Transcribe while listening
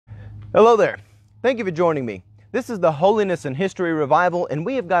Hello there. Thank you for joining me. This is the Holiness and History Revival, and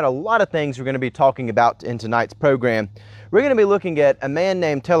we have got a lot of things we're going to be talking about in tonight's program. We're going to be looking at a man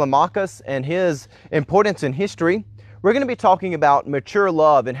named Telemachus and his importance in history. We're going to be talking about mature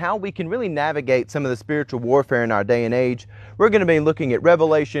love and how we can really navigate some of the spiritual warfare in our day and age. We're going to be looking at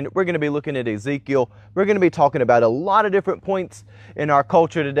Revelation. We're going to be looking at Ezekiel. We're going to be talking about a lot of different points in our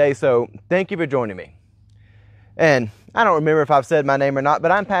culture today, so thank you for joining me. And I don't remember if I've said my name or not,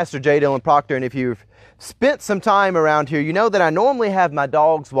 but I'm Pastor J. Dillon Proctor, and if you've spent some time around here, you know that I normally have my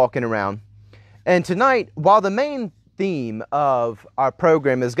dogs walking around. And tonight, while the main theme of our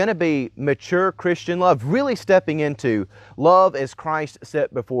program is going to be mature Christian love, really stepping into love as Christ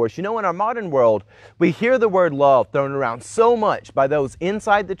set before us. You know, in our modern world, we hear the word love thrown around so much by those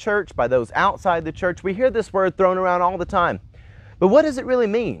inside the church, by those outside the church. We hear this word thrown around all the time. But what does it really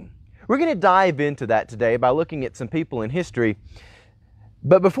mean? We're going to dive into that today by looking at some people in history.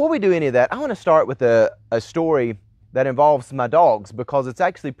 But before we do any of that, I want to start with a story that involves my dogs because it's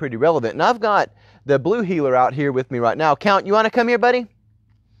actually pretty relevant. And I've got the blue heeler out here with me right now. Count, you want to come here, buddy?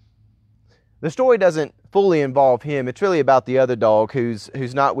 The story doesn't fully involve him. It's really about the other dog who's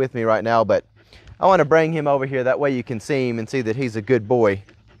not with me right now, but I want to bring him over here. That way you can see him and see that he's a good boy.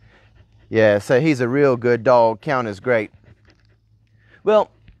 Yeah, so he's a real good dog. Count is great.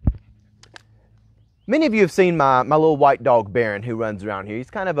 Well, many of you have seen my little white dog, Baron, who runs around here. He's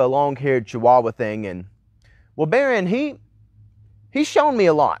kind of a long-haired Chihuahua thing. And, well, Baron, he's shown me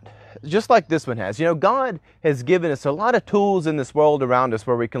a lot, just like this one has. You know, God has given us a lot of tools in this world around us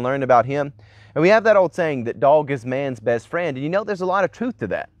where we can learn about Him. And we have that old saying that dog is man's best friend. And, you know, there's a lot of truth to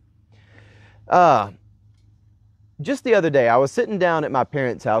that. Just the other day, I was sitting down at my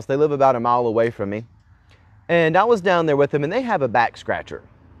parents' house. They live about a mile away from me. And I was down there with them, and they have a back scratcher.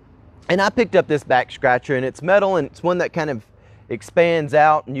 And I picked up this back scratcher, and it's metal, and it's one that kind of expands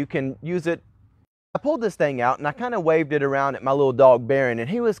out, and you can use it. I pulled this thing out, and I kind of waved it around at my little dog, Baron, and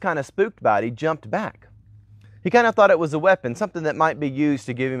he was kind of spooked by it. He jumped back. He kind of thought it was a weapon, something that might be used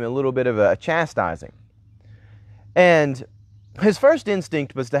to give him a little bit of a chastising. And his first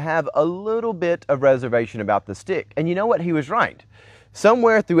instinct was to have a little bit of reservation about the stick. And you know what? He was right.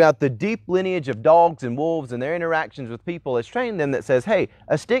 Somewhere throughout the deep lineage of dogs and wolves and their interactions with people has trained them that says, hey,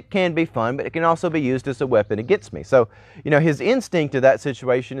 a stick can be fun, but it can also be used as a weapon against me. So, you know, his instinct to that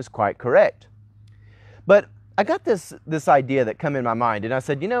situation is quite correct. But I got this idea that come in my mind, and I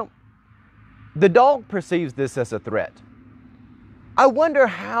said, you know, the dog perceives this as a threat. I wonder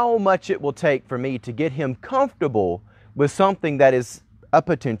how much it will take for me to get him comfortable with something that is a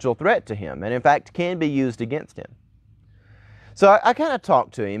potential threat to him, and in fact can be used against him. So I kind of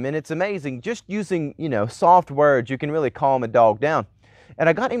talked to him, and it's amazing. Just using, you know, soft words, you can really calm a dog down. And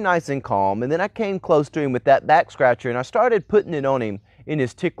I got him nice and calm, and then I came close to him with that back scratcher, and I started putting it on him in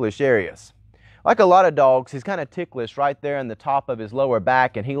his ticklish areas. Like a lot of dogs, he's kind of ticklish right there in the top of his lower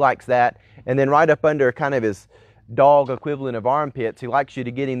back, and he likes that. And then right up under kind of his dog equivalent of armpits, he likes you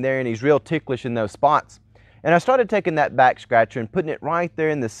to get him there, and he's real ticklish in those spots. And I started taking that back scratcher and putting it right there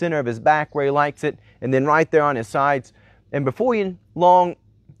in the center of his back where he likes it, and then right there on his sides. And before long,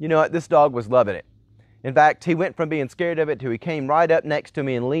 you know what, this dog was loving it. In fact, he went from being scared of it to he came right up next to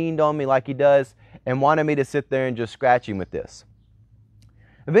me and leaned on me like he does and wanted me to sit there and just scratch him with this.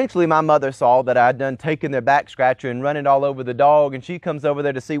 Eventually, my mother saw that I had done taking their back scratcher and run it all over the dog, and she comes over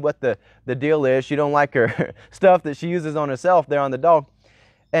there to see what the deal is. She don't like her stuff that she uses on herself there on the dog.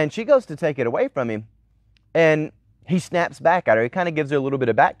 And she goes to take it away from him, and he snaps back at her. He kind of gives her a little bit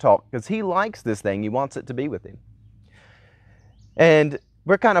of back talk because he likes this thing. He wants it to be with him. And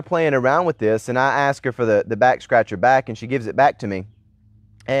we're kind of playing around with this, and I ask her for the back scratcher back, and she gives it back to me.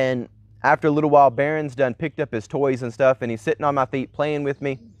 And after a little while, Baron's done picked up his toys and stuff, and he's sitting on my feet playing with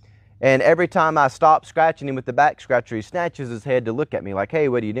me. And every time I stop scratching him with the back scratcher, he snatches his head to look at me like, hey,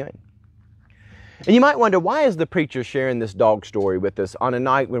 what are you doing? And you might wonder, why is the preacher sharing this dog story with us on a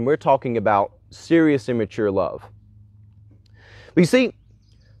night when we're talking about serious immature love? But you see,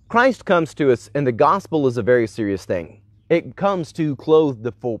 Christ comes to us, and the gospel is a very serious thing. It comes to clothe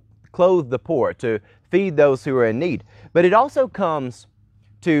the poor, to feed those who are in need. But it also comes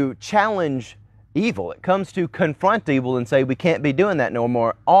to challenge evil. It comes to confront evil and say we can't be doing that no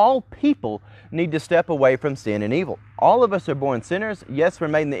more. All people need to step away from sin and evil. All of us are born sinners. Yes, we're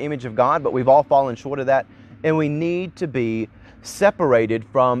made in the image of God, but we've all fallen short of that. And we need to be separated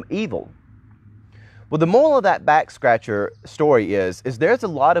from evil. Well, the moral of that back scratcher story is there's a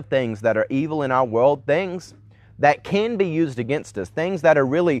lot of things that are evil in our world, things that can be used against us, things that are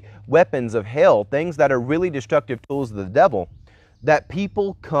really weapons of hell, things that are really destructive tools of the devil, that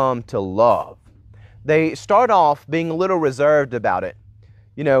people come to love. They start off being a little reserved about it.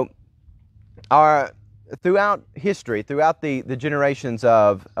 You know, Our throughout history, throughout the generations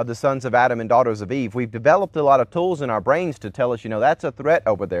of the sons of Adam and daughters of Eve, we've developed a lot of tools in our brains to tell us, that's a threat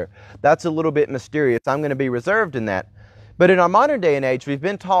over there. That's a little bit mysterious. I'm going to be reserved in that. But in our modern day and age, we've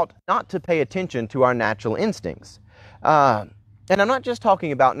been taught not to pay attention to our natural instincts. And I'm not just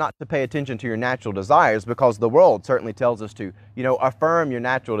talking about not to pay attention to your natural desires, because the world certainly tells us to, affirm your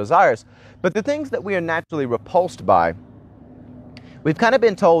natural desires. But the things that we are naturally repulsed by, we've kind of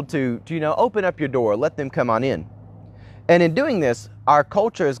been told to open up your door, let them come on in. And in doing this, our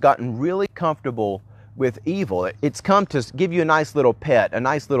culture has gotten really comfortable with evil. It's come to give you a nice little pet, a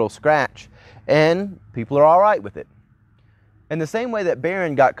nice little scratch, and people are all right with it. In the same way that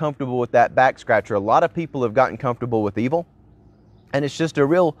Baron got comfortable with that back scratcher, a lot of people have gotten comfortable with evil. And it's just a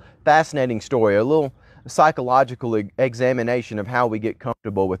real fascinating story, a little psychological examination of how we get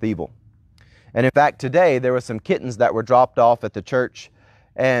comfortable with evil. And in fact, today there were some kittens that were dropped off at the church,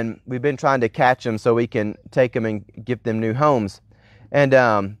 and we've been trying to catch them so we can take them and give them new homes. And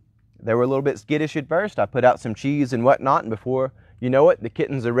they were a little bit skittish at first. I put out some cheese and whatnot, and before you know it, the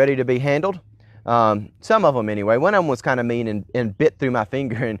kittens are ready to be handled. Some of them anyway. One of them was kind of mean and bit through my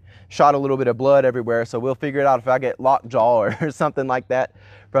finger and shot a little bit of blood everywhere, so we'll figure it out if I get lockjaw or something like that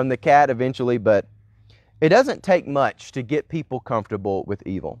from the cat eventually. But it doesn't take much to get people comfortable with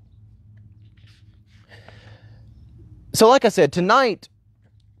evil. So like I said, tonight,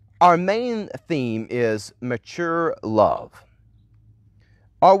 our main theme is mature love.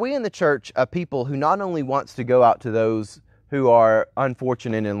 Are we in the church a people who not only wants to go out to those who are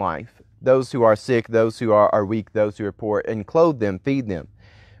unfortunate in life, those who are sick, those who are weak, those who are poor, and clothe them, feed them?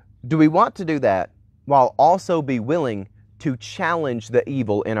 Do we want to do that while also be willing to challenge the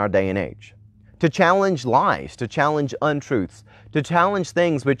evil in our day and age? To challenge lies, to challenge untruths, to challenge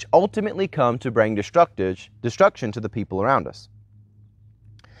things which ultimately come to bring destruction to the people around us.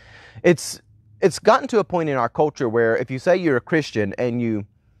 It's gotten to a point in our culture where if you say you're a Christian and you're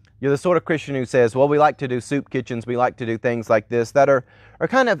the sort of Christian who says, well, we like to do soup kitchens, we like to do things like this that are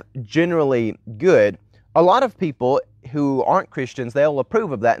kind of generally good, a lot of people who aren't Christians, they'll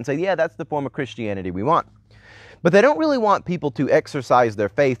approve of that and say, yeah, that's the form of Christianity we want. But they don't really want people to exercise their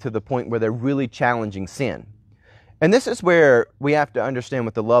faith to the point where they're really challenging sin. And this is where we have to understand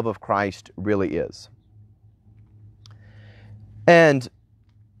what the love of Christ really is. And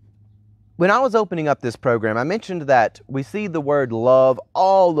when I was opening up this program, I mentioned that we see the word love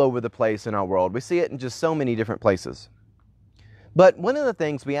all over the place in our world. We see it in just so many different places. But one of the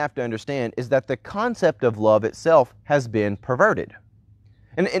things we have to understand is that the concept of love itself has been perverted.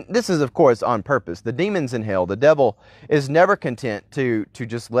 And this is, of course, on purpose. The demons in hell, the devil, is never content to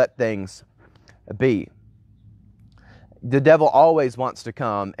just let things be. The devil always wants to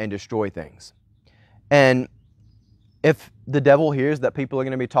come and destroy things. And if the devil hears that people are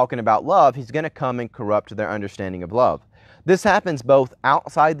going to be talking about love, he's going to come and corrupt their understanding of love. This happens both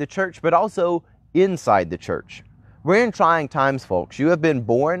outside the church, but also inside the church. We're in trying times, folks. You have been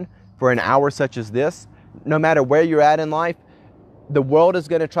born for an hour such as this. No matter where you're at in life, the world is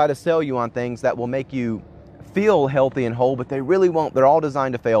going to try to sell you on things that will make you feel healthy and whole, but they really won't. They're all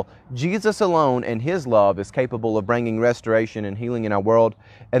designed to fail. Jesus alone and His love is capable of bringing restoration and healing in our world,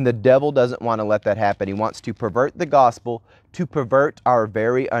 and the devil doesn't want to let that happen. He wants to pervert the gospel, to pervert our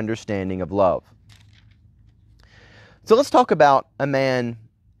very understanding of love. So let's talk about a man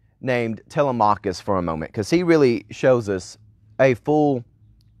named Telemachus for a moment, because he really shows us a full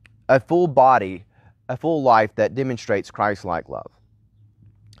body, a full life that demonstrates Christ-like love.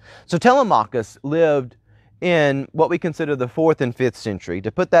 So Telemachus lived in what we consider the 4th and 5th century.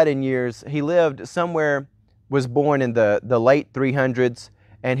 To put that in years, he lived somewhere, was born in the late 300s,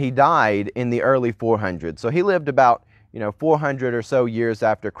 and he died in the early 400s. So he lived about 400 or so years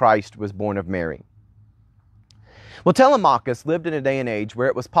after Christ was born of Mary. Well, Telemachus lived in a day and age where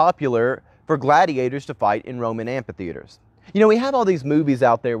it was popular for gladiators to fight in Roman amphitheaters. We have all these movies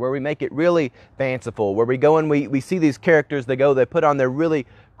out there where we make it really fanciful, where we go and we see these characters, they put on their really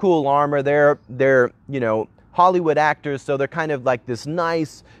cool armor, they're Hollywood actors, so they're kind of like this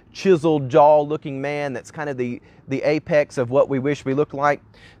nice, chiseled jaw-looking man that's kind of the apex of what we wish we looked like.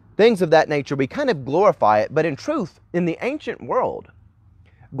 Things of that nature, we kind of glorify it, but in truth, in the ancient world,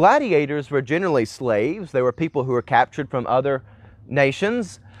 gladiators were generally slaves. They were people who were captured from other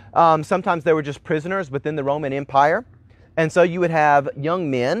nations. Sometimes they were just prisoners within the Roman Empire. And so you would have young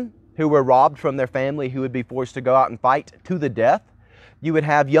men who were robbed from their family who would be forced to go out and fight to the death. You would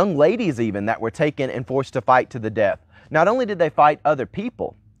have young ladies even that were taken and forced to fight to the death. Not only did they fight other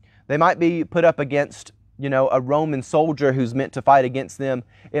people, they might be put up against, a Roman soldier who's meant to fight against them.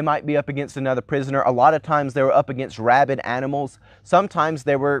 It might be up against another prisoner. A lot of times they were up against rabid animals. Sometimes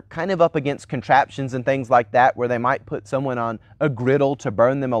they were kind of up against contraptions and things like that, where they might put someone on a griddle to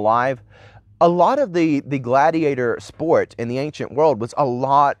burn them alive. A lot of the gladiator sport in the ancient world was a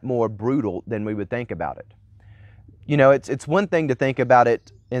lot more brutal than we would think about it. It's one thing to think about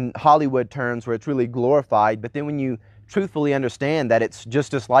it in Hollywood terms where it's really glorified, but then when you truthfully understand that it's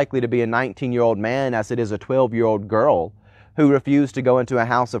just as likely to be a 19-year-old man as it is a 12-year-old girl who refused to go into a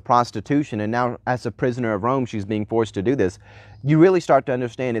house of prostitution, and now as a prisoner of Rome she's being forced to do this, you really start to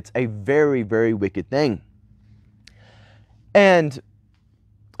understand it's a very, very wicked thing. And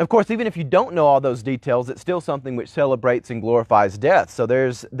of course, even if you don't know all those details, it's still something which celebrates and glorifies death. So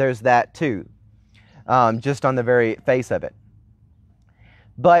there's that too, just on the very face of it.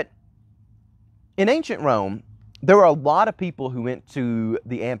 But in ancient Rome, there were a lot of people who went to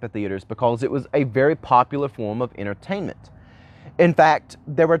the amphitheaters because it was a very popular form of entertainment. In fact,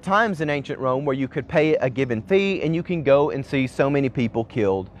 there were times in ancient Rome where you could pay a given fee and you can go and see so many people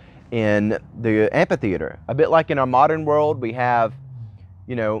killed in the amphitheater. A bit like in our modern world, we have,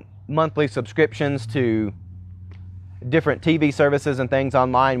 monthly subscriptions to different TV services and things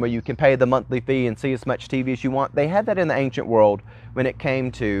online where you can pay the monthly fee and see as much TV as you want. They had that in the ancient world when it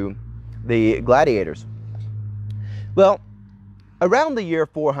came to the gladiators. Well, around the year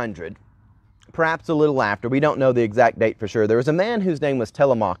 400, perhaps a little after, we don't know the exact date for sure, there was a man whose name was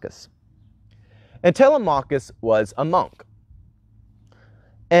Telemachus. And Telemachus was a monk.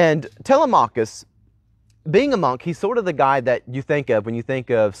 And Telemachus, being a monk, he's sort of the guy that you think of when you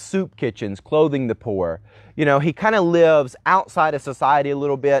think of soup kitchens, clothing the poor. He kind of lives outside of society a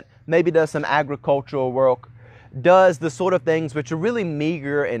little bit, maybe does some agricultural work, does the sort of things which are really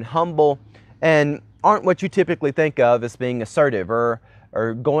meager and humble and aren't what you typically think of as being assertive or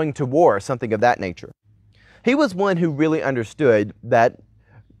going to war or something of that nature. He was one who really understood that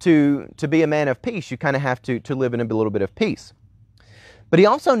to be a man of peace, you kind of have to live in a little bit of peace. But he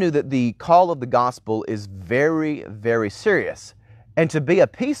also knew that the call of the gospel is very, very serious. And to be a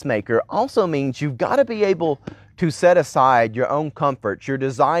peacemaker also means you've got to be able to set aside your own comforts, your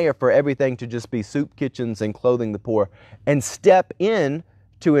desire for everything to just be soup kitchens and clothing the poor, and step in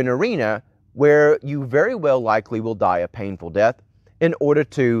to an arena where you very well likely will die a painful death in order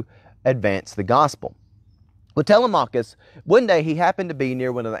to advance the gospel. Well, Telemachus, one day he happened to be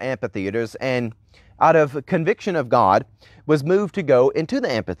near one of the amphitheaters and out of conviction of God was moved to go into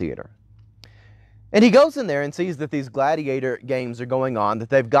the amphitheater. And he goes in there and sees that these gladiator games are going on, that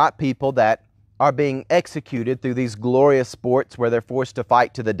they've got people that are being executed through these glorious sports where they're forced to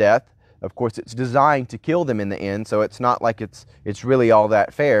fight to the death. Of course, it's designed to kill them in the end, so it's not like it's really all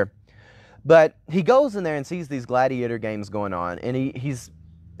that fair. But he goes in there and sees these gladiator games going on, and he's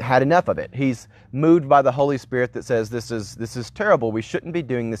had enough of it. He's moved by the Holy Spirit that says this is terrible. We shouldn't be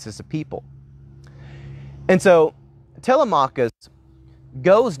doing this as a people. And so Telemachus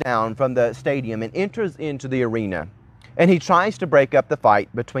goes down from the stadium and enters into the arena, and he tries to break up the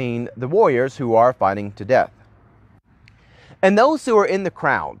fight between the warriors who are fighting to death. And those who are in the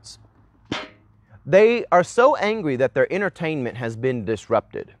crowds, they are so angry that their entertainment has been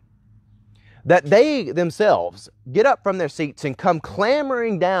disrupted, that they themselves get up from their seats and come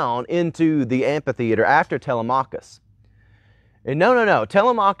clamoring down into the amphitheater after Telemachus. And no,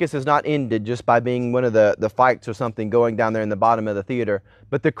 Telemachus is not ended just by being one of the fights or something going down there in the bottom of the theater,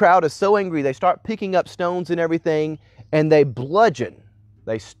 but the crowd is so angry they start picking up stones and everything, and they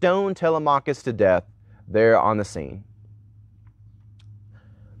stone Telemachus to death there on the scene.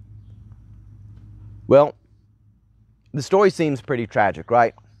 Well, the story seems pretty tragic,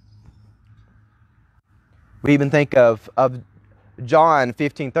 right? We even think of John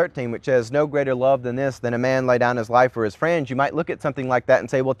 15:13, which says, "No greater love than this, than a man lay down his life for his friends." You might look at something like that and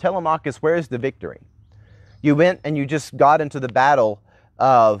say, well, Telemachus, where's the victory? You went and you just got into the battle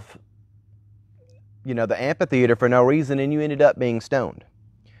of, the amphitheater for no reason, and you ended up being stoned.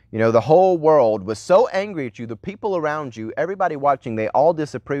 The whole world was so angry at you, the people around you, everybody watching, they all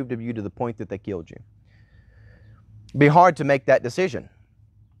disapproved of you to the point that they killed you. It'd be hard to make that decision.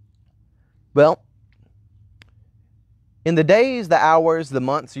 Well, in the days, the hours, the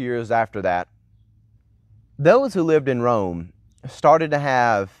months, years after that, those who lived in Rome started to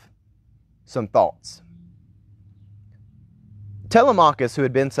have some thoughts. Telemachus, who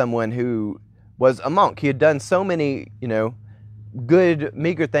had been someone who was a monk, he had done so many, good,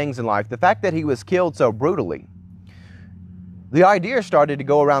 meager things in life. The fact that he was killed so brutally, the idea started to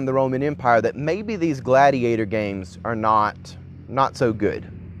go around the Roman Empire that maybe these gladiator games are not so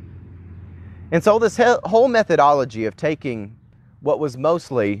good. And so this whole methodology of taking what was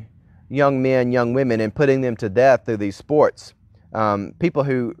mostly, young men, young women, and putting them to death through these sports. People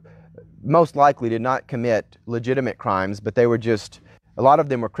who most likely did not commit legitimate crimes, but they were just, a lot of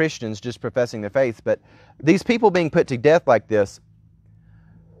them were Christians just professing their faith. But these people being put to death like this,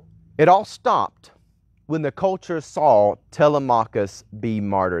 it all stopped when the culture saw Telemachus be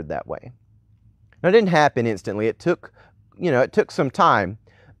martyred that way. Now, it didn't happen instantly. It took some time.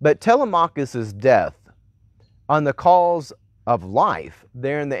 But Telemachus' death on the cause of life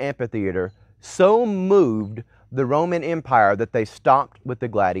there in the amphitheater so moved the Roman Empire that they stopped with the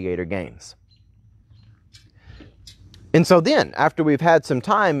gladiator games. And so then, after we've had some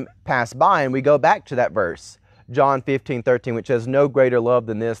time pass by and we go back to that verse, John 15:13, which says, "No greater love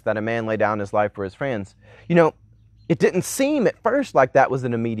than this, that a man lay down his life for his friends." It didn't seem at first like that was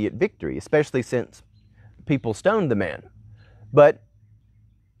an immediate victory, especially since people stoned the man. But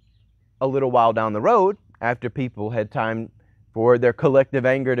a little while down the road, after people had time for their collective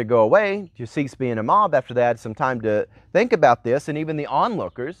anger to go away, to cease being a mob, after they had some time to think about this, and even the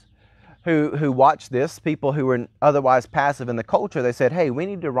onlookers who watched this, people who were otherwise passive in the culture, they said, hey, we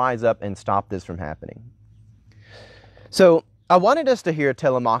need to rise up and stop this from happening. So I wanted us to hear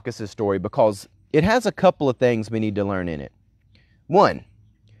Telemachus' story because it has a couple of things we need to learn in it. One,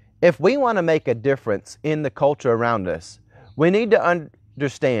 if we want to make a difference in the culture around us, we need to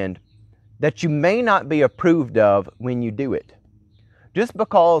understand that you may not be approved of when you do it. Just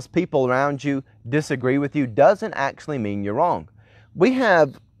because people around you disagree with you doesn't actually mean you're wrong. We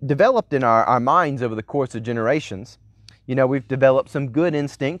have developed in our minds over the course of generations, we've developed some good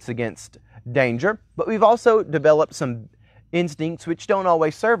instincts against danger, but we've also developed some instincts which don't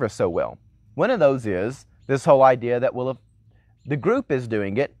always serve us so well. One of those is this whole idea that, well, if the group is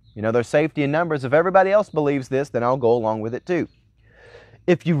doing it, there's safety in numbers. If everybody else believes this, then I'll go along with it too.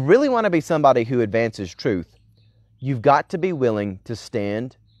 If you really want to be somebody who advances truth, you've got to be willing to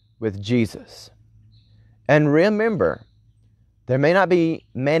stand with Jesus. And remember, there may not be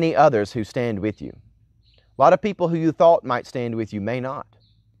many others who stand with you. A lot of people who you thought might stand with you may not.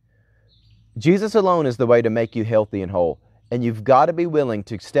 Jesus alone is the way to make you healthy and whole. And you've got to be willing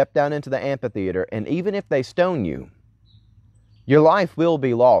to step down into the amphitheater, and even if they stone you, your life will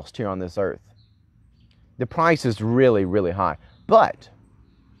be lost here on this earth. The price is really, really high. But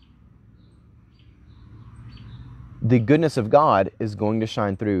the goodness of God is going to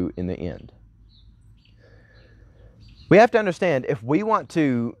shine through in the end. We have to understand, if we want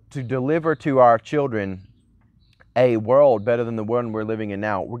to deliver to our children a world better than the one we're living in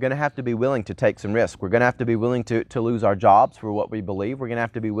now, we're going to have to be willing to take some risk. We're going to have to be willing to lose our jobs for what we believe. We're going to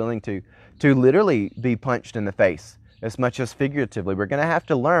have to be willing to literally be punched in the face as much as figuratively. We're going to have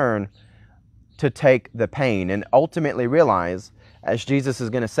to learn to take the pain and ultimately realize, as Jesus is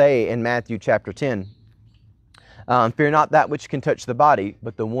going to say in Matthew chapter 10, fear not that which can touch the body,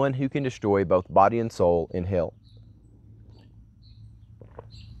 but the one who can destroy both body and soul in hell.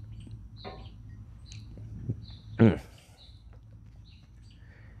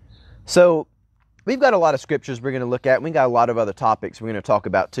 So we've got a lot of scriptures we're going to look at. We've got a lot of other topics we're going to talk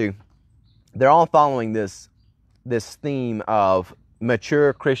about too. They're all following this theme of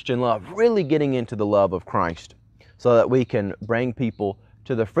mature Christian love, really getting into the love of Christ so that we can bring people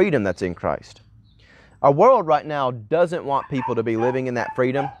to the freedom that's in Christ. Our world right now doesn't want people to be living in that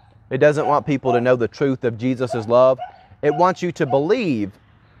freedom. It doesn't want people to know the truth of Jesus' love. It wants you to believe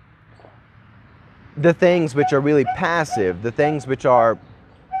the things which are really passive, the things which are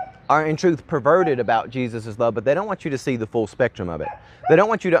in truth perverted about Jesus' love, but they don't want you to see the full spectrum of it. They don't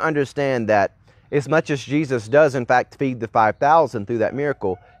want you to understand that as much as Jesus does in fact feed the 5,000 through that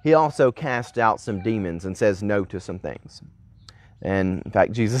miracle, he also casts out some demons and says no to some things. And in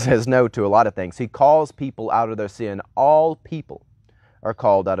fact, Jesus says no to a lot of things. He calls people out of their sin. All people are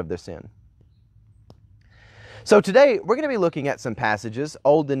called out of their sin. So today we're going to be looking at some passages,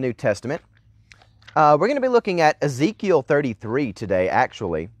 Old and New Testament. We're going to be looking at Ezekiel 33 today,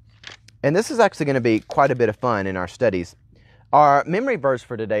 actually. And this is actually going to be quite a bit of fun in our studies. Our memory verse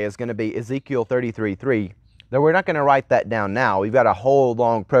for today is going to be Ezekiel 33:3. Though we're not going to write that down now. We've got a whole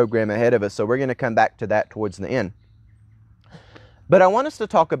long program ahead of us, so we're going to come back to that towards the end. But I want us to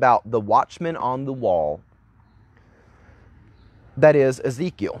talk about the watchman on the wall. That is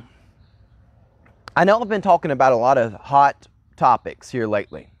Ezekiel. I know I've been talking about a lot of hot topics here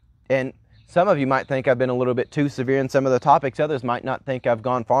lately. And some of you might think I've been a little bit too severe in some of the topics. Others might not think I've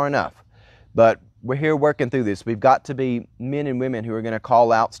gone far enough. But we're here working through this. We've got to be men and women who are going to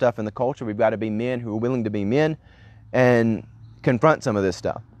call out stuff in the culture. We've got to be men who are willing to be men and confront some of this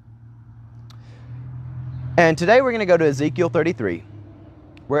stuff. And today we're going to go to Ezekiel 33,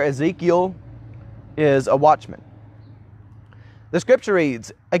 where Ezekiel is a watchman. The scripture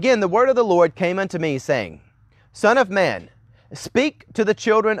reads, "Again, the word of the Lord came unto me, saying, Son of man, speak to the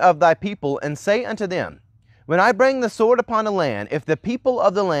children of thy people, and say unto them, When I bring the sword upon a land, if the people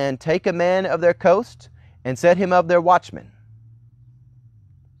of the land take a man of their coast, and set him of their watchmen."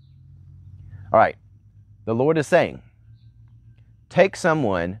 All right, the Lord is saying, take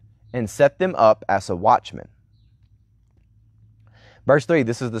someone and set them up as a watchman. Verse 3,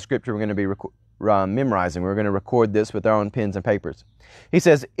 this is the scripture we're going to be memorizing. We're going to record this with our own pens and papers. He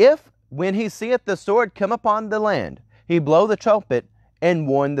says, "If, when he seeth the sword come upon the land, he blow the trumpet and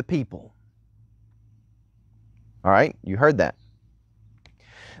warn the people." All right, you heard that.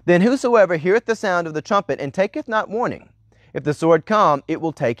 "Then whosoever heareth the sound of the trumpet and taketh not warning, if the sword come, it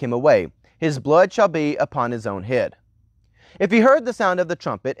will take him away. His blood shall be upon his own head. If he heard the sound of the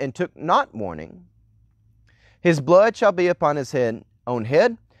trumpet and took not warning, his blood shall be upon his own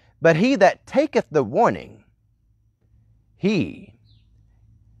head. But he that taketh the warning, he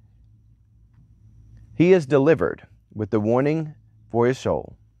is delivered with the warning for his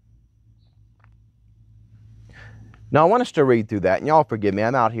soul." Now I want us to read through that, and y'all forgive me.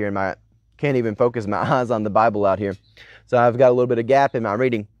 I'm out here and can't even focus my eyes on the Bible out here. So I've got a little bit of gap in my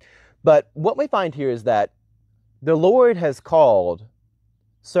reading. But what we find here is that the Lord has called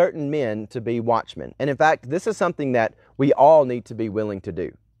certain men to be watchmen. And in fact, this is something that we all need to be willing to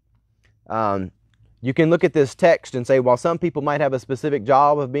do. You can look at this text and say, while some people might have a specific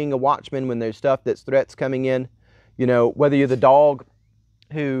job of being a watchman when there's stuff that's threats coming in, whether you're the dog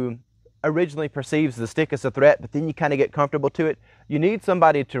who originally perceives the stick as a threat, but then you kind of get comfortable to it, you need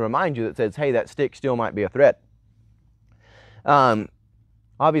somebody to remind you that says, hey, that stick still might be a threat.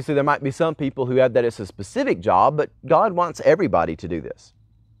 Obviously, there might be some people who have that as a specific job, but God wants everybody to do this.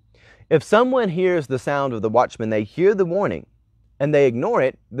 If someone hears the sound of the watchman, they hear the warning, and they ignore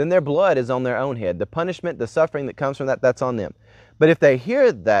it, then their blood is on their own head. The punishment, the suffering that comes from that, that's on them. But if they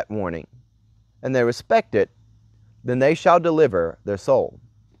hear that warning, and they respect it, then they shall deliver their soul.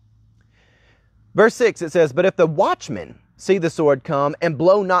 Verse 6, it says, "But if the watchman see the sword come, and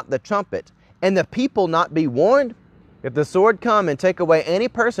blow not the trumpet, and the people not be warned, if the sword come and take away any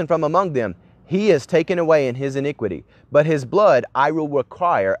person from among them, he is taken away in his iniquity. But his blood I will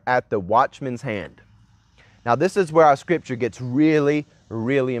require at the watchman's hand." Now this is where our scripture gets really,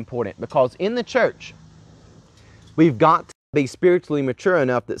 really important, because in the church, we've got to be spiritually mature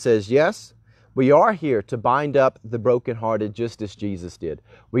enough that says, yes, we are here to bind up the brokenhearted just as Jesus did.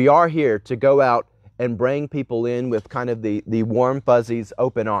 We are here to go out and bring people in with kind of the warm fuzzies,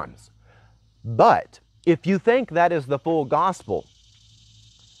 open arms. But if you think that is the full gospel,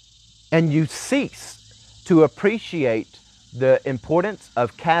 and you cease to appreciate the importance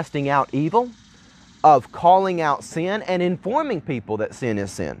of casting out evil, of calling out sin, and informing people that sin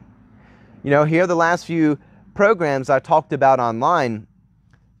is sin. Here the last few programs I talked about online,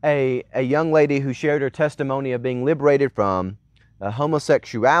 a young lady who shared her testimony of being liberated from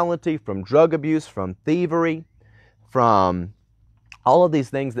homosexuality, from drug abuse, from thievery, from all of these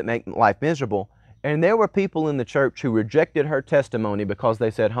things that make life miserable. And there were people in the church who rejected her testimony because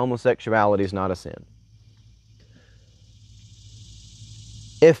they said homosexuality is not a sin.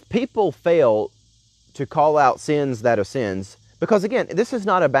 If people fail to call out sins that are sins, because again, this is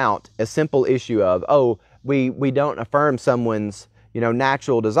not about a simple issue of, we don't affirm someone's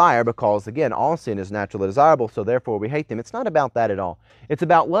natural desire, because again, all sin is naturally desirable, so therefore we hate them. It's not about that at all. It's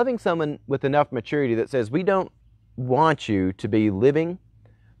about loving someone with enough maturity that says, we don't want you to be living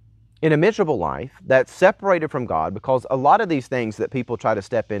in a miserable life that's separated from God, because a lot of these things that people try to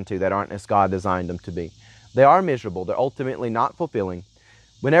step into that aren't as God designed them to be, they are miserable. They're ultimately not fulfilling.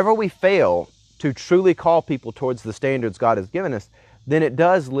 Whenever we fail to truly call people towards the standards God has given us, then it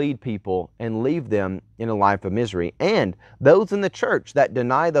does lead people and leave them in a life of misery. And those in the church that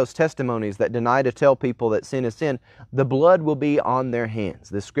deny those testimonies, that deny to tell people that sin is sin, the blood will be on their hands.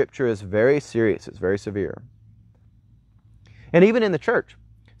 The scripture is very serious. It's very severe. And even in the church,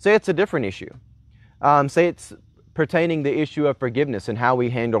 say it's a different issue. Say it's pertaining the issue of forgiveness and how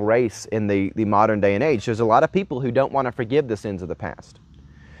we handle race in the modern day and age. There's a lot of people who don't want to forgive the sins of the past.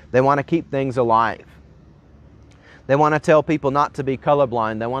 They want to keep things alive. They want to tell people not to be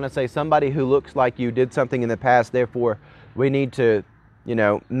colorblind. They want to say somebody who looks like you did something in the past, therefore we need to,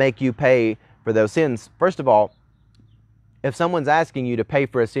 make you pay for those sins. First of all, if someone's asking you to pay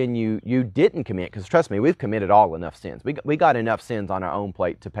for a sin you didn't commit, because trust me, we've committed all enough sins. We got enough sins on our own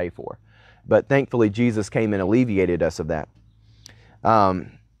plate to pay for. But thankfully, Jesus came and alleviated us of that.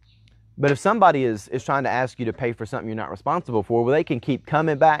 But if somebody is trying to ask you to pay for something you're not responsible for, well, they can keep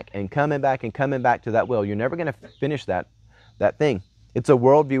coming back and coming back and coming back to that well. You're never going to finish that thing. It's a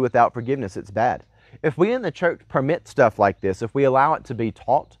worldview without forgiveness. It's bad. If we in the church permit stuff like this, if we allow it to be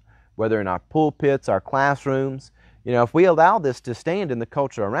taught, whether in our pulpits, our classrooms, if we allow this to stand in the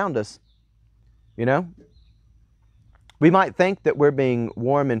culture around us, we might think that we're being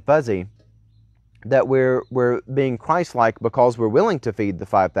warm and fuzzy, that we're being Christ-like because we're willing to feed the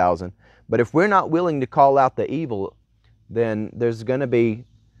 5,000. But if we're not willing to call out the evil, then there's going to be,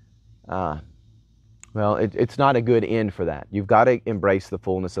 it's not a good end for that. You've got to embrace the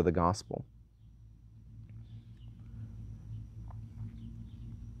fullness of the gospel.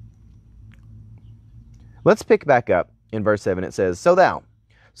 Let's pick back up in verse 7. It says, "So thou,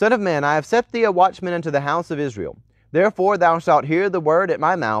 Son of man, I have set thee a watchman unto the house of Israel. Therefore thou shalt hear the word at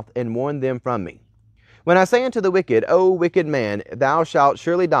my mouth, and warn them from me. When I say unto the wicked, O wicked man, thou shalt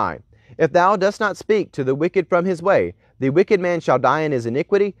surely die. If thou dost not speak to the wicked from his way, the wicked man shall die in his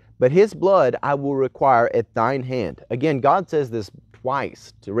iniquity, but his blood I will require at thine hand." Again, God says this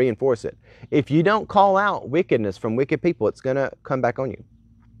twice to reinforce it. If you don't call out wickedness from wicked people, it's going to come back on you.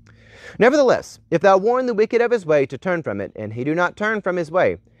 "Nevertheless, if thou warn the wicked of his way to turn from it, and he do not turn from his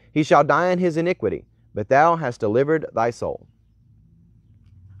way, he shall die in his iniquity, but thou hast delivered thy soul."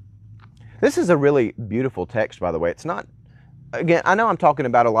 This is a really beautiful text, by the way. It's not, again, I know I'm talking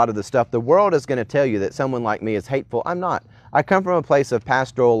about a lot of the stuff. The world is going to tell you that someone like me is hateful. I'm not. I come from a place of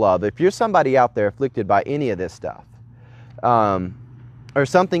pastoral love. If you're somebody out there afflicted by any of this stuff, or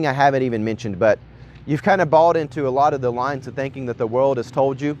something I haven't even mentioned, but you've kind of bought into a lot of the lines of thinking that the world has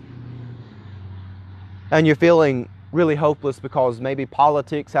told you, and you're feeling really hopeless because maybe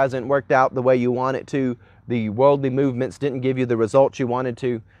politics hasn't worked out the way you want it to, the worldly movements didn't give you the results you wanted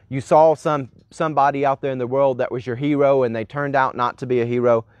to, you saw somebody out there in the world that was your hero and they turned out not to be a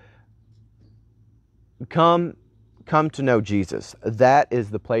hero. Come to know Jesus. That is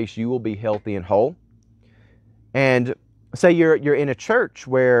the place you will be healthy and whole. And say you're in a church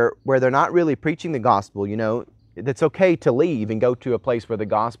where they're not really preaching the gospel, it's okay to leave and go to a place where the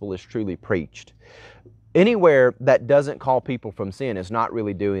gospel is truly preached. Anywhere that doesn't call people from sin is not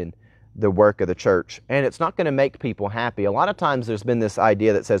really doing the work of the church, and it's not going to make people happy. A lot of times there's been this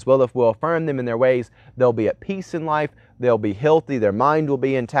idea that says, well, if we'll affirm them in their ways, they'll be at peace in life, they'll be healthy, their mind will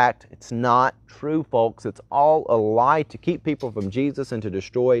be intact. It's not true, folks. It's all a lie to keep people from Jesus and to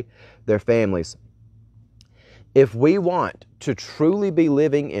destroy their families. If we want to truly be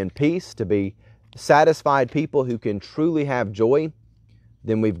living in peace, to be satisfied people who can truly have joy,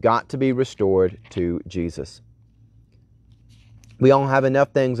 then we've got to be restored to Jesus. We all have enough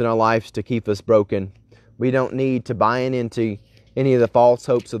things in our lives to keep us broken. We don't need to buy into any of the false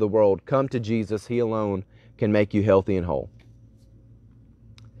hopes of the world. Come to Jesus. He alone can make you healthy and whole.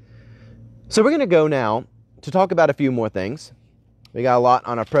 So we're going to go now to talk about a few more things. We got a lot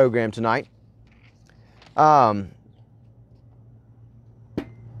on our program tonight.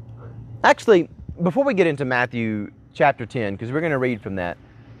 Actually, before we get into Matthew chapter 10, because we're going to read from that,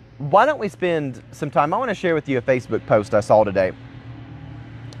 why don't we spend some time? I want to share with you a Facebook post I saw today.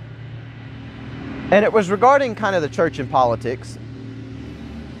 And it was regarding kind of the church and politics.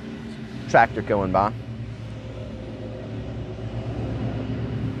 Tractor going by.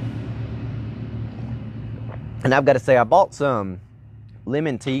 And I've got to say, I bought some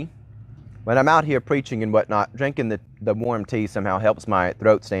lemon tea. When I'm out here preaching and whatnot, drinking the warm tea somehow helps my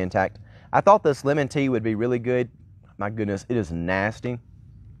throat stay intact. I thought this lemon tea would be really good. My goodness, it is nasty.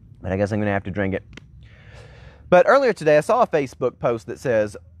 But I guess I'm going to have to drink it. But earlier today, I saw a Facebook post that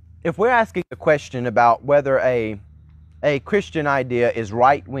says, if we're asking a question about whether a Christian idea is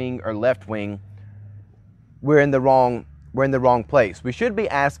right-wing or left-wing, we're in the wrong place. We should be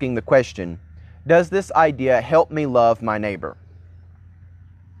asking the question, does this idea help me love my neighbor?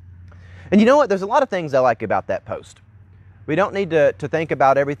 And you know what? There's a lot of things I like about that post. We don't need to think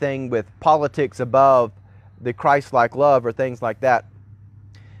about everything with politics above the Christ-like love or things like that.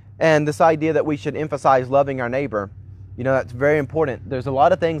 And this idea that we should emphasize loving our neighbor, that's very important. There's a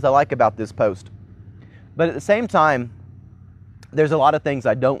lot of things I like about this post. But at the same time, there's a lot of things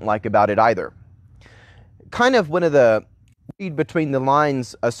I don't like about it either. Kind of one of the read between the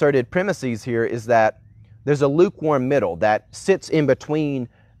lines asserted premises here is that there's a lukewarm middle that sits in between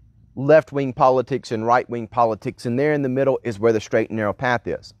left-wing politics and right-wing politics, and there in the middle is where the straight and narrow path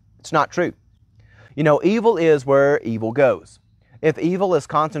is. It's not true. Evil is where evil goes. If evil is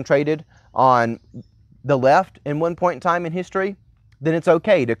concentrated on the left in one point in time in history, then it's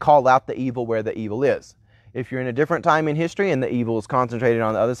okay to call out the evil where the evil is. If you're in a different time in history and the evil is concentrated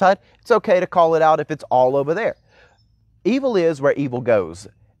on the other side, it's okay to call it out if it's all over there. Evil is where evil goes,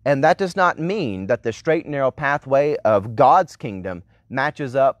 and that does not mean that the straight and narrow pathway of God's kingdom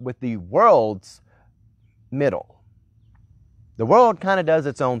matches up with the world's middle. The world kind of does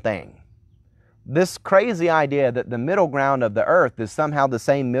its own thing. This crazy idea that the middle ground of the earth is somehow the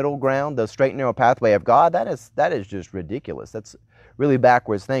same middle ground, the straight and narrow pathway of God, that is just ridiculous. That's really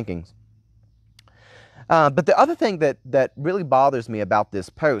backwards thinking. But the other thing that really bothers me about this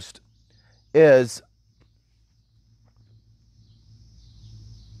post is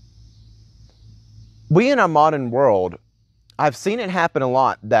we in our modern world, I've seen it happen a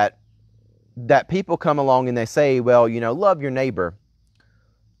lot that people come along and they say, well, love your neighbor.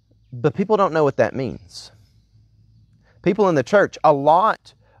 But people don't know what that means. People in the church, a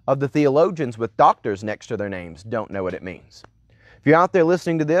lot of the theologians with doctors next to their names don't know what it means. If you're out there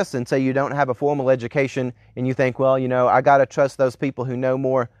listening to this and say you don't have a formal education and you think, well, I got to trust those people who know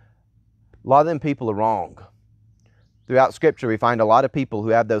more, a lot of them people are wrong. Throughout Scripture, we find a lot of people who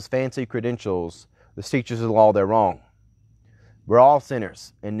have those fancy credentials, the teachers of the law, they're wrong. We're all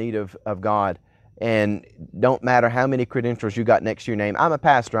sinners in need of God. And don't matter how many credentials you got next to your name. I'm a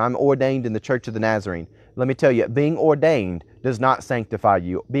pastor. I'm ordained in the Church of the Nazarene. Let me tell you, being ordained does not sanctify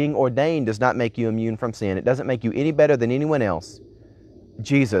you. Being ordained does not make you immune from sin. It doesn't make you any better than anyone else.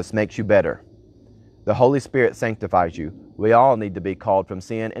 Jesus makes you better. The Holy Spirit sanctifies you. We all need to be called from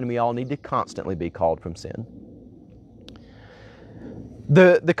sin, and we all need to constantly be called from sin.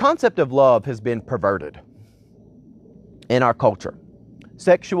 The concept of love has been perverted in our culture.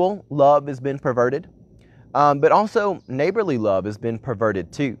 Sexual love has been perverted, but also neighborly love has been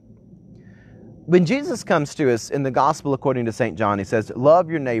perverted too. When Jesus comes to us in the Gospel according to St. John, he says, love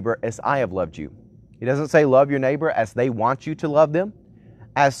your neighbor as I have loved you. He doesn't say love your neighbor as they want you to love them,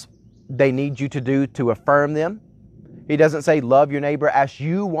 as they need you to do to affirm them. He doesn't say love your neighbor as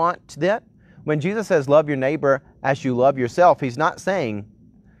you want that. When Jesus says love your neighbor as you love yourself, he's not saying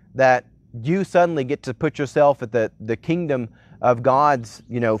that you suddenly get to put yourself at the kingdom of God's,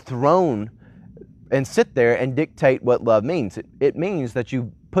 throne and sit there and dictate what love means. It means that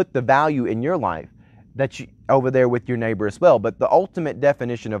you put the value in your life that you over there with your neighbor as well. But the ultimate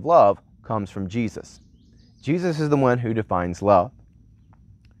definition of love comes from Jesus. Jesus is the one who defines love.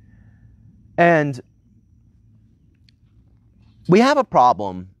 And we have a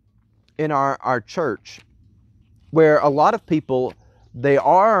problem in our church where a lot of people, they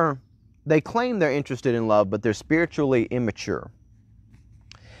claim they're interested in love, but they're spiritually immature.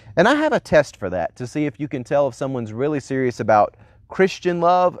 And I have a test for that to see if you can tell if someone's really serious about Christian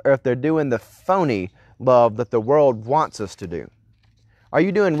love or if they're doing the phony love that the world wants us to do. Are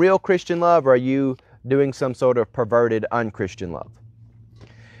you doing real Christian love, or are you doing some sort of perverted, unchristian love?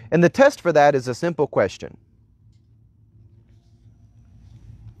 And the test for that is a simple question.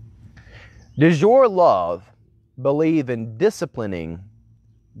 Does your love believe in disciplining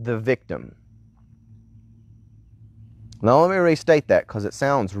the victim? Now let me restate that because it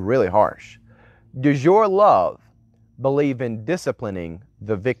sounds really harsh. Does your love believe in disciplining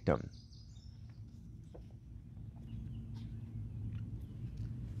the victim?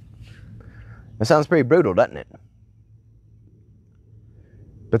 That sounds pretty brutal, doesn't it?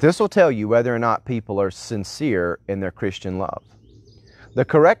 But this will tell you whether or not people are sincere in their Christian love. The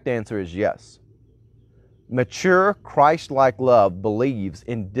correct answer is yes. Mature, Christ-like love believes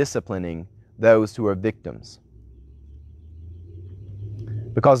in disciplining those who are victims.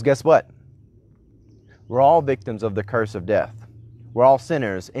 Because guess what? We're all victims of the curse of death. We're all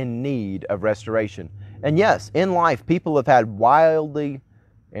sinners in need of restoration. And yes, in life, people have had widely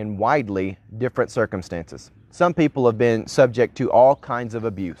different circumstances. Some people have been subject to all kinds of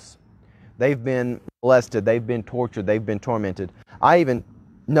abuse. They've been molested, they've been tortured, they've been tormented. I even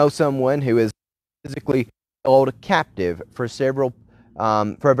know someone who is physically held captive for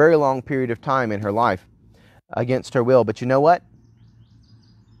a very long period of time in her life against her will. But you know what?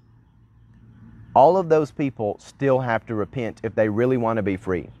 All of those people still have to repent if they really want to be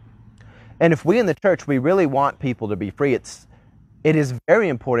free. And if we in the church, we really want people to be free, it is very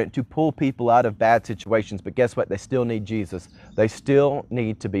important to pull people out of bad situations. But guess what? They still need Jesus. They still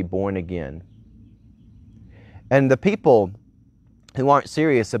need to be born again. And the people who aren't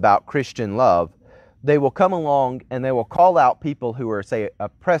serious about Christian love, they will come along and they will call out people who are, say,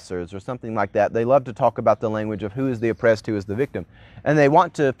 oppressors or something like that. They love to talk about the language of who is the oppressed, who is the victim. And they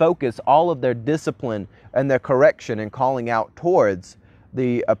want to focus all of their discipline and their correction and calling out towards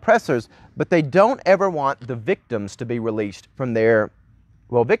the oppressors, but they don't ever want the victims to be released from their,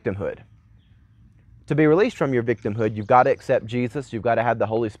 victimhood. To be released from your victimhood, you've got to accept Jesus, you've got to have the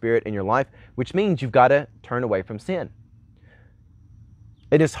Holy Spirit in your life, which means you've got to turn away from sin.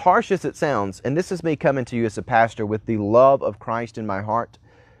 And as harsh as it sounds, and this is me coming to you as a pastor with the love of Christ in my heart,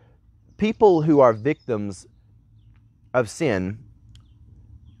 people who are victims of sin,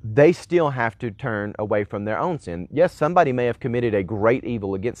 they still have to turn away from their own sin. Yes, somebody may have committed a great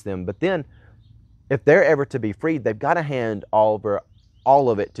evil against them, but then if they're ever to be freed, they've got to hand all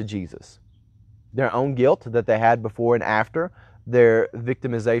of it to Jesus. Their own guilt that they had before and after their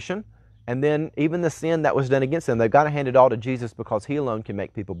victimization, and then even the sin that was done against them, they've got to hand it all to Jesus because He alone can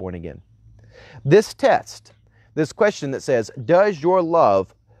make people born again. This test, this question that says, does your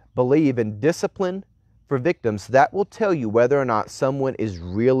love believe in discipline for victims, that will tell you whether or not someone is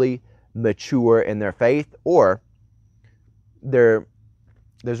really mature in their faith, or there's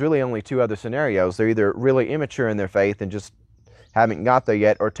really only two other scenarios. They're either really immature in their faith and just haven't got there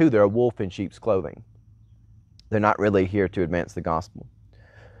yet, or two, they're a wolf in sheep's clothing. They're not really here to advance the gospel.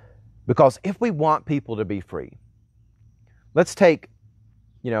 Because if we want people to be free, let's take,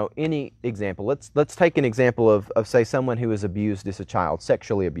 any example. Let's take an example of say someone who is abused as a child,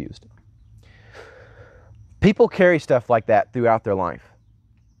 sexually abused. People carry stuff like that throughout their life.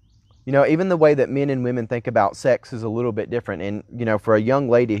 Even the way that men and women think about sex is a little bit different. And, for a young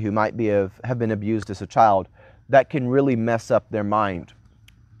lady who might have been abused as a child, that can really mess up their mind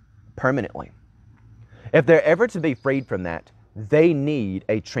permanently. If they're ever to be freed from that, they need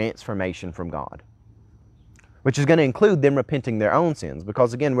a transformation from God, which is going to include them repenting their own sins.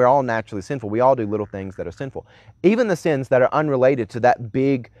 Because again, we're all naturally sinful. We all do little things that are sinful. Even the sins that are unrelated to that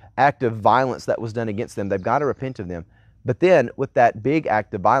big act of violence that was done against them, they've got to repent of them. But then with that big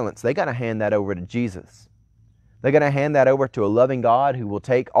act of violence, they got to hand that over to Jesus. They're going to hand that over to a loving God who will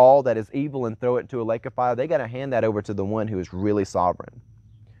take all that is evil and throw it into a lake of fire. They got to hand that over to the one who is really sovereign.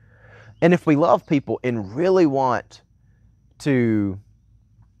 And if we love people and really want to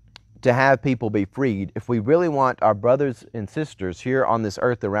have people be freed, if we really want our brothers and sisters here on this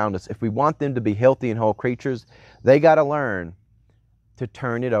earth around us, if we want them to be healthy and whole creatures, they got to learn to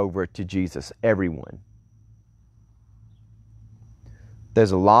turn it over to Jesus, everyone.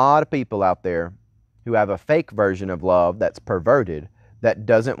 There's a lot of people out there who have a fake version of love that's perverted, that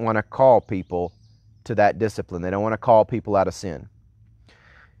doesn't want to call people to that discipline. They don't want to call people out of sin.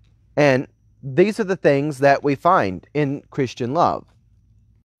 And these are the things that we find in Christian love.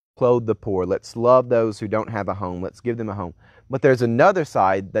 Clothe the poor. Let's love those who don't have a home. Let's give them a home. But there's another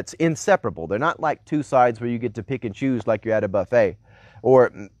side that's inseparable. They're not like two sides where you get to pick and choose like you're at a buffet.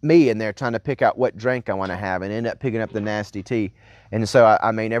 Or me and they're trying to pick out what drink I want to have and end up picking up the nasty tea. And so I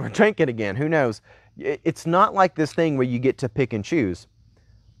may never drink it again. Who knows? It's not like this thing where you get to pick and choose.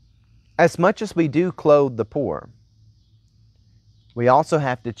 As much as we do clothe the poor, we also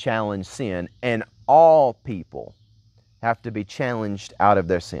have to challenge sin, and all people have to be challenged out of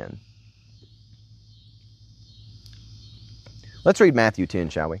their sin. Let's read Matthew 10,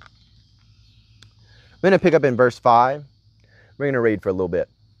 shall we? We're going to pick up in verse 5. We're going to read for a little bit.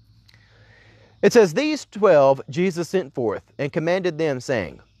 It says, "These 12 Jesus sent forth, and commanded them,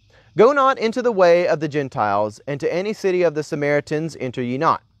 saying, Go not into the way of the Gentiles, and to any city of the Samaritans enter ye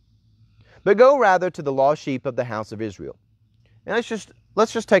not, but go rather to the lost sheep of the house of Israel." And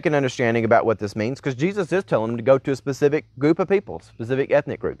let's just take an understanding about what this means, because Jesus is telling them to go to a specific group of people, specific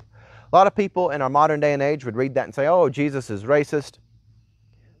ethnic group. A lot of people in our modern day and age would read that and say, oh, Jesus is racist.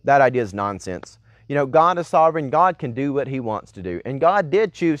 That idea is nonsense. God is sovereign. God can do what He wants to do. And God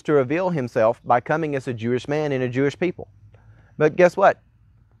did choose to reveal Himself by coming as a Jewish man and a Jewish people. But guess what?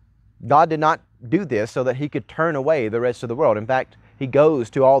 God did not do this so that He could turn away the rest of the world. In fact, He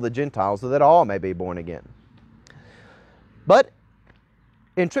goes to all the Gentiles so that all may be born again. But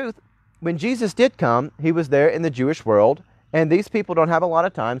in truth, when Jesus did come, He was there in the Jewish world, and these people don't have a lot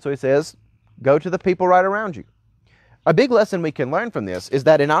of time, so He says, go to the people right around you. A big lesson we can learn from this is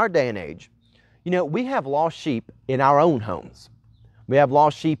that in our day and age, we have lost sheep in our own homes. We have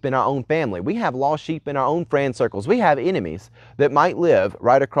lost sheep in our own family. We have lost sheep in our own friend circles. We have enemies that might live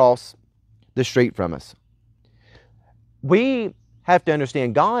right across the street from us. We have to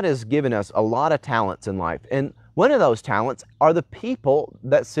understand God has given us a lot of talents in life, and one of those talents are the people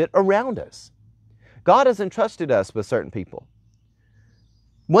that sit around us. God has entrusted us with certain people.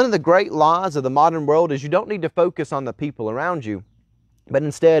 One of the great laws of the modern world is you don't need to focus on the people around you, but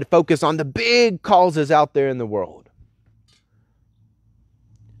instead focus on the big causes out there in the world.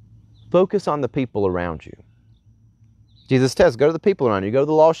 Focus on the people around you. Jesus says, go to the people around you. Go to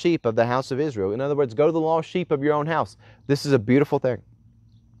the lost sheep of the house of Israel. In other words, go to the lost sheep of your own house. This is a beautiful thing.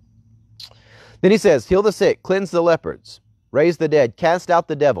 Then He says, heal the sick, cleanse the lepers, raise the dead, cast out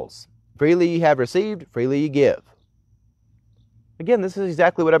the devils. Freely ye have received, freely ye give. Again, this is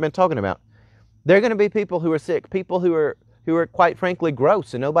exactly what I've been talking about. There are going to be people who are sick, people who are quite frankly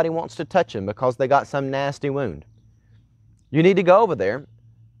gross, and nobody wants to touch them because they got some nasty wound. You need to go over there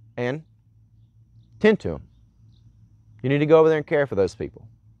and tend to them. You need to go over there and care for those people.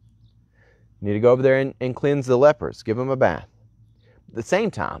 You need to go over there and cleanse the lepers, give them a bath. At the same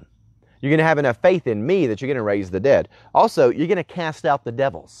time, You're going to have enough faith in me that you're going to raise the dead. Also, you're going to cast out the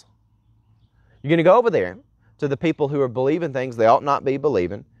devils. You're going to go over there to the people who are believing things they ought not be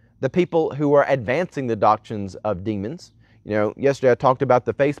believing, the people who are advancing the doctrines of demons. You know, yesterday I talked about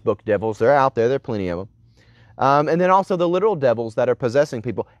the Facebook devils. They're out there. There are plenty of them. And then also the literal devils that are possessing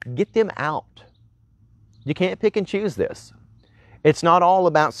people. Get them out. You can't pick and choose this. It's not all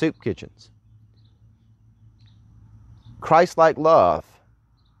about soup kitchens. Christ-like love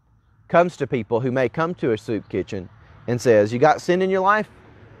comes to people who may come to a soup kitchen and says, you got sin in your life?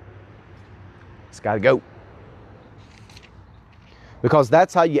 It's got to go. Because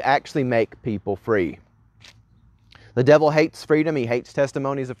that's how you actually make people free. The devil hates freedom. He hates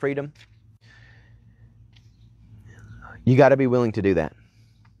testimonies of freedom. You got to be willing to do that.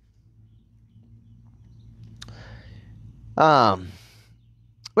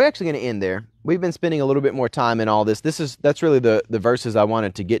 We're actually going to end there. We've been spending a little bit more time in all this. That's really the verses I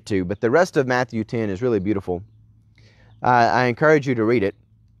wanted to get to. But the rest of Matthew 10 is really beautiful. I encourage you to read it.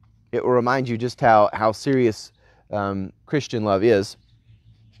 It will remind you just how serious Christian love is.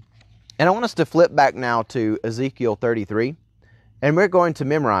 And I want us to flip back now to Ezekiel 33. And we're going to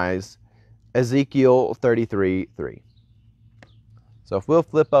memorize Ezekiel 33:3. So if we'll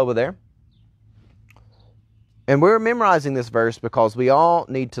flip over there. And we're memorizing this verse because we all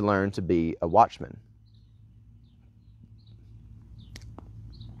need to learn to be a watchman.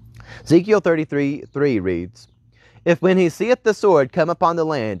 Ezekiel 33:3 reads, If when he seeth the sword come upon the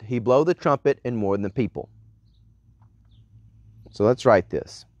land, he blow the trumpet and warn the people. So let's write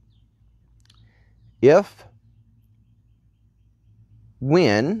this. If,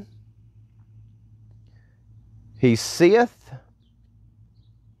 when he seeth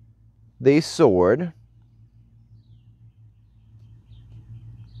the sword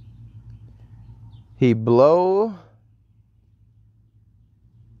he blow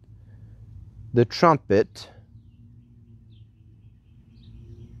the trumpet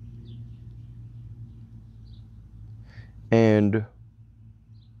and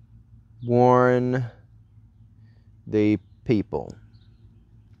warn the people.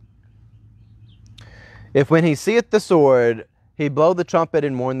 If when he seeth the sword, he blow the trumpet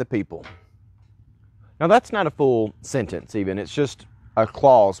and warn the people. Now that's not a full sentence even. It's just a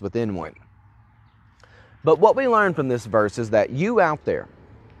clause within one. But what we learn from this verse is that you out there,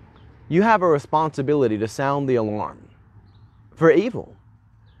 you have a responsibility to sound the alarm for evil.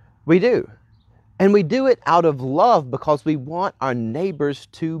 We do. And we do it out of love because we want our neighbors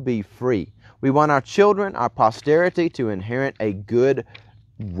to be free. We want our children, our posterity to inherit a good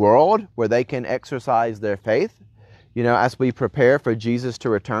world where they can exercise their faith, you know, as we prepare for Jesus to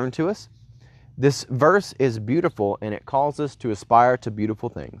return to us. This verse is beautiful and it calls us to aspire to beautiful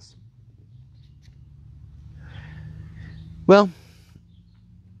things. Well,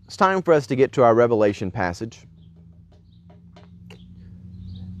 it's time for us to get to our Revelation passage.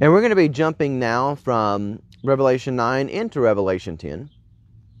 And we're going to be jumping now from Revelation 9 into Revelation 10.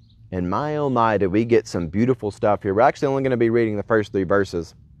 And my oh my, did we get some beautiful stuff here. We're actually only going to be reading the first 3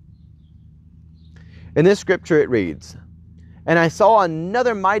 verses. In this scripture it reads, And I saw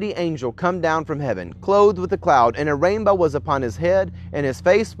another mighty angel come down from heaven, clothed with a cloud, and a rainbow was upon his head, and his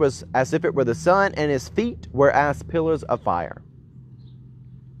face was as if it were the sun, and his feet were as pillars of fire.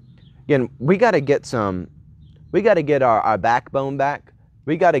 Again, we got to get our backbone back.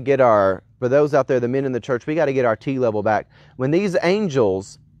 We got to get for those out there, the men in the church, we got to get our T-level back. When these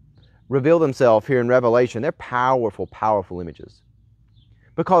angels reveal themselves here in Revelation, they're powerful, powerful images.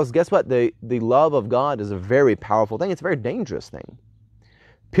 Because guess what? The love of God is a very powerful thing. It's a very dangerous thing.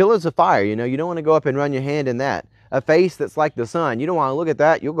 Pillars of fire, you know, you don't want to go up and run your hand in that. A face that's like the sun, you don't want to look at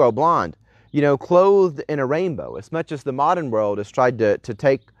that, you'll go blind. You know, clothed in a rainbow. As much as the modern world has tried to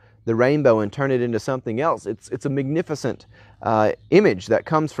take the rainbow and turn it into something else, it's a magnificent image that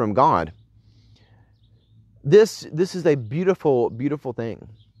comes from God. This is a beautiful, beautiful thing.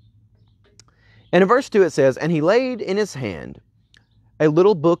 And in verse 2 it says, And he laid in his hand a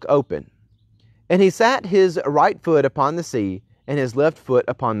little book open, and he sat his right foot upon the sea, and his left foot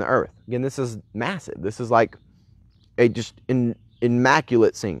upon the earth. Again, this is massive. This is like a just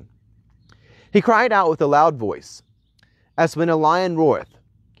immaculate scene. He cried out with a loud voice, as when a lion roareth.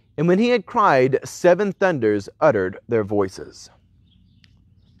 And when he had cried, 7 thunders uttered their voices.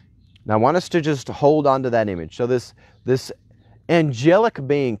 Now I want us to just hold on to that image. So this angelic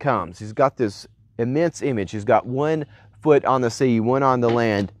being comes. He's got this immense image. He's got 1 foot on the sea, 1 on the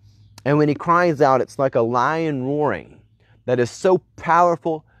land. And when he cries out, it's like a lion roaring that is so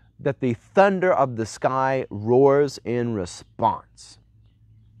powerful that the thunder of the sky roars in response.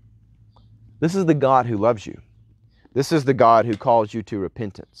 This is the God who loves you. This is the God who calls you to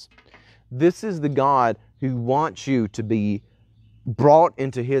repentance. This is the God who wants you to be brought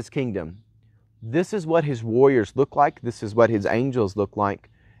into his kingdom. This is what his warriors look like. This is what his angels look like.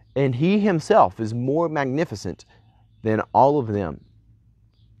 And he himself is more magnificent than all of them.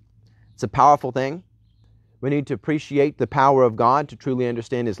 It's a powerful thing. We need to appreciate the power of God to truly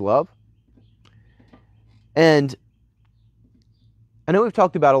understand his love. And I know we've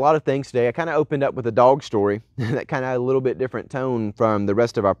talked about a lot of things today. I kind of opened up with a dog story that kind of had a little bit different tone from the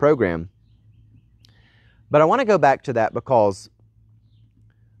rest of our program. But I want to go back to that because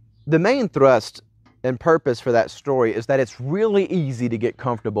the main thrust and purpose for that story is that it's really easy to get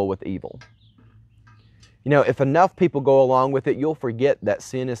comfortable with evil. You know, if enough people go along with it, you'll forget that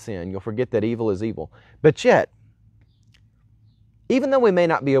sin is sin. You'll forget that evil is evil. But yet, even though we may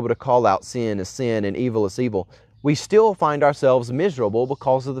not be able to call out sin as sin and evil as evil, we still find ourselves miserable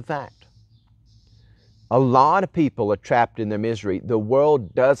because of the fact. A lot of people are trapped in their misery. The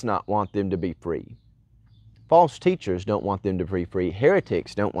world does not want them to be free. False teachers don't want them to be free.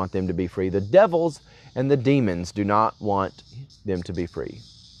 Heretics don't want them to be free. The devils and the demons do not want them to be free.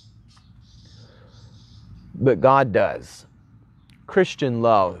 But God does. Christian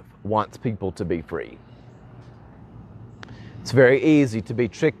love wants people to be free. It's very easy to be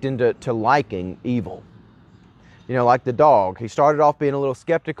tricked into liking evil. You know, like the dog. He started off being a little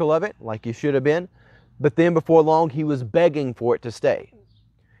skeptical of it, like he should have been. But then before long, he was begging for it to stay.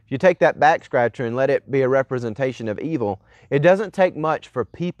 If you take that back scratcher and let it be a representation of evil, it doesn't take much for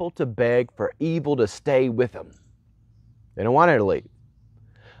people to beg for evil to stay with them. They don't want it to leave.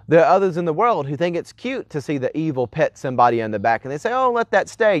 There are others in the world who think it's cute to see the evil pet somebody on the back, and they say, oh, let that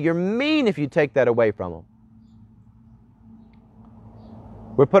stay. You're mean if you take that away from them.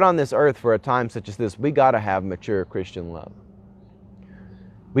 We're put on this earth for a time such as this. We got to have mature Christian love.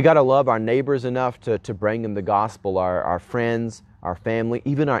 We got to love our neighbors enough to bring them the gospel, our friends, our family,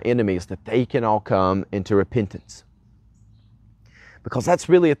 even our enemies, that they can all come into repentance. Because that's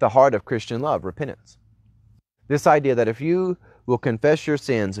really at the heart of Christian love, repentance. This idea that if you will confess your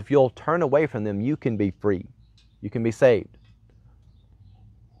sins, if you'll turn away from them, you can be free. You can be saved.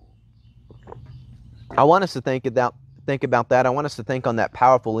 I want us to think about that. I want us to think on that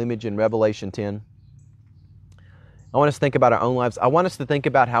powerful image in Revelation 10. I want us to think about our own lives. I want us to think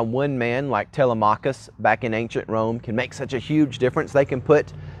about how one man like Telemachus back in ancient Rome can make such a huge difference. They can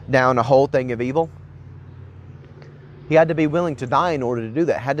put down a whole thing of evil. He had to be willing to die in order to do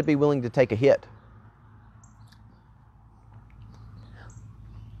that. Had to be willing to take a hit.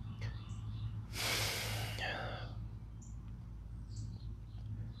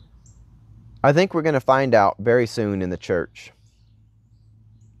 I think we're going to find out very soon in the church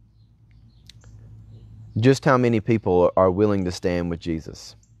just how many people are willing to stand with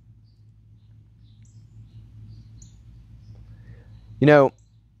Jesus. You know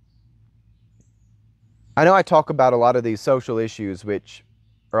I talk about a lot of these social issues which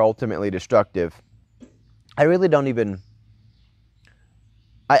are ultimately destructive. I really don't even...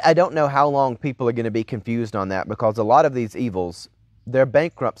 I don't know how long people are going to be confused on that, because a lot of these evils, their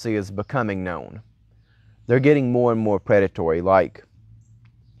bankruptcy is becoming known. They're getting more and more predatory, like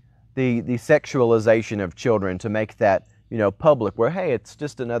the sexualization of children to make that, public, where, hey, it's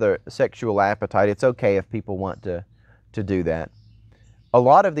just another sexual appetite. It's okay if people want to do that. A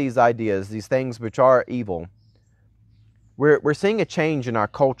lot of these ideas, these things which are evil, we're seeing a change in our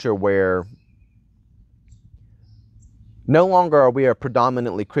culture where no longer are we a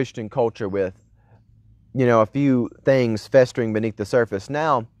predominantly Christian culture with a few things festering beneath the surface.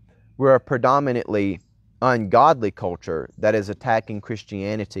 Now, we're a predominantly ungodly culture that is attacking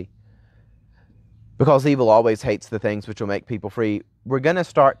Christianity. Because evil always hates the things which will make people free, we're going to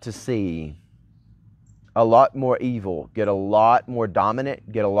start to see a lot more evil get a lot more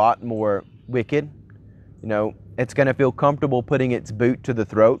dominant, get a lot more wicked. It's going to feel comfortable putting its boot to the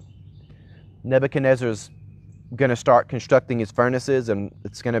throat. Nebuchadnezzar's going to start constructing his furnaces, and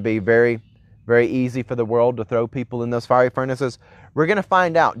it's going to be very, very easy for the world to throw people in those fiery furnaces. We're going to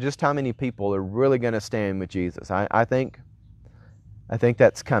find out just how many people are really going to stand with Jesus. I think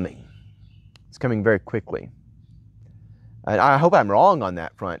that's coming. It's coming very quickly. And I hope I'm wrong on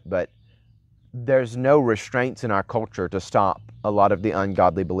that front, but there's no restraints in our culture to stop a lot of the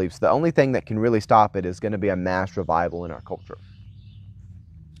ungodly beliefs. The only thing that can really stop it is going to be a mass revival in our culture.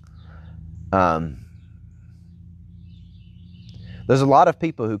 There's a lot of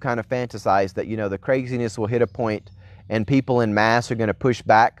people who kind of fantasize that, the craziness will hit a point and people in mass are going to push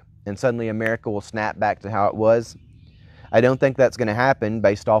back and suddenly America will snap back to how it was. I don't think that's going to happen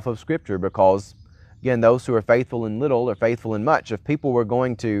based off of Scripture, because, again, those who are faithful in little are faithful in much. If people were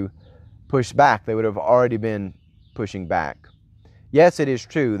going to push back, they would have already been pushing back. Yes, it is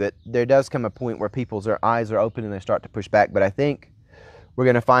true that there does come a point where people's eyes are open and they start to push back, but I think we're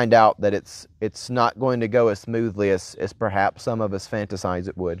going to find out that it's not going to go as smoothly as perhaps some of us fantasize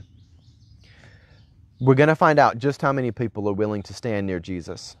it would. We're going to find out just how many people are willing to stand near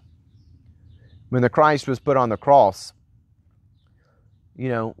Jesus. When the Christ was put on the cross,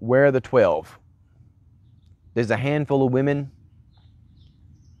 where are the 12? There's a handful of women,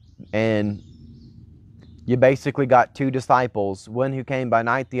 and you basically got 2 disciples, one who came by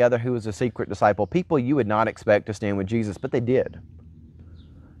night, the other who was a secret disciple, people you would not expect to stand with Jesus, but they did.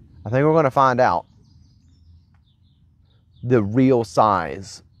 I think we're going to find out the real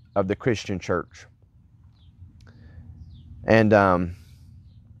size of the Christian church. And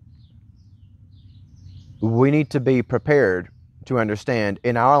we need to be prepared to understand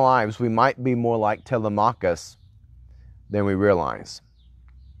in our lives we might be more like Telemachus than we realize.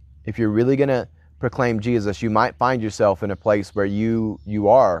 If you're really going to proclaim Jesus, you might find yourself in a place where you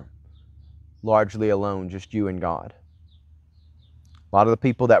are largely alone, just you and God. A lot of the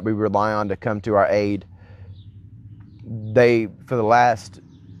people that we rely on to come to our aid, for the last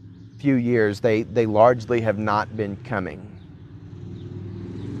few years, they largely have not been coming.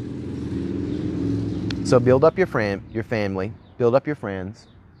 So build up your family, build up your friends,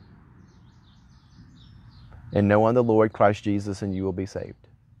 and know on the Lord Christ Jesus, and you will be saved.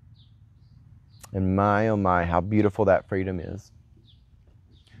 And my, oh my, how beautiful that freedom is.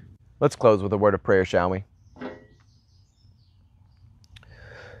 Let's close with a word of prayer, shall we?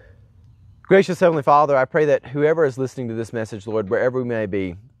 Gracious Heavenly Father, I pray that whoever is listening to this message, Lord, wherever we may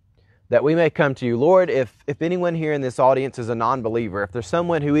be, that we may come to you. Lord, if anyone here in this audience is a non-believer, if there's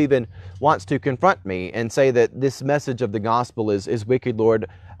someone who even wants to confront me and say that this message of the gospel is wicked, Lord,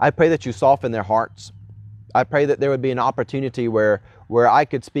 I pray that you soften their hearts. I pray that there would be an opportunity where I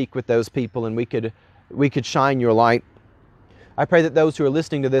could speak with those people and we could shine your light. I pray that those who are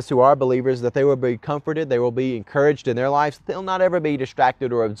listening to this who are believers, that they will be comforted, they will be encouraged in their lives, that they'll not ever be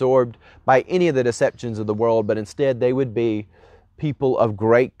distracted or absorbed by any of the deceptions of the world, but instead they would be people of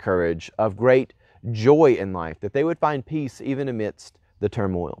great courage, of great joy in life, that they would find peace even amidst the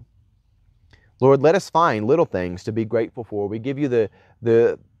turmoil. Lord, let us find little things to be grateful for. We give you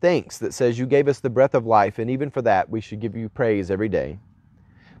the thanks that says you gave us the breath of life, and even for that we should give you praise every day.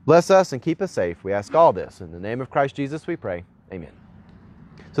 Bless us and keep us safe. We ask all this in the name of Christ Jesus we pray. Amen.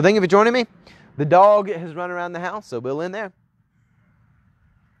 So thank you for joining me. The dog has run around the house, so we'll end there.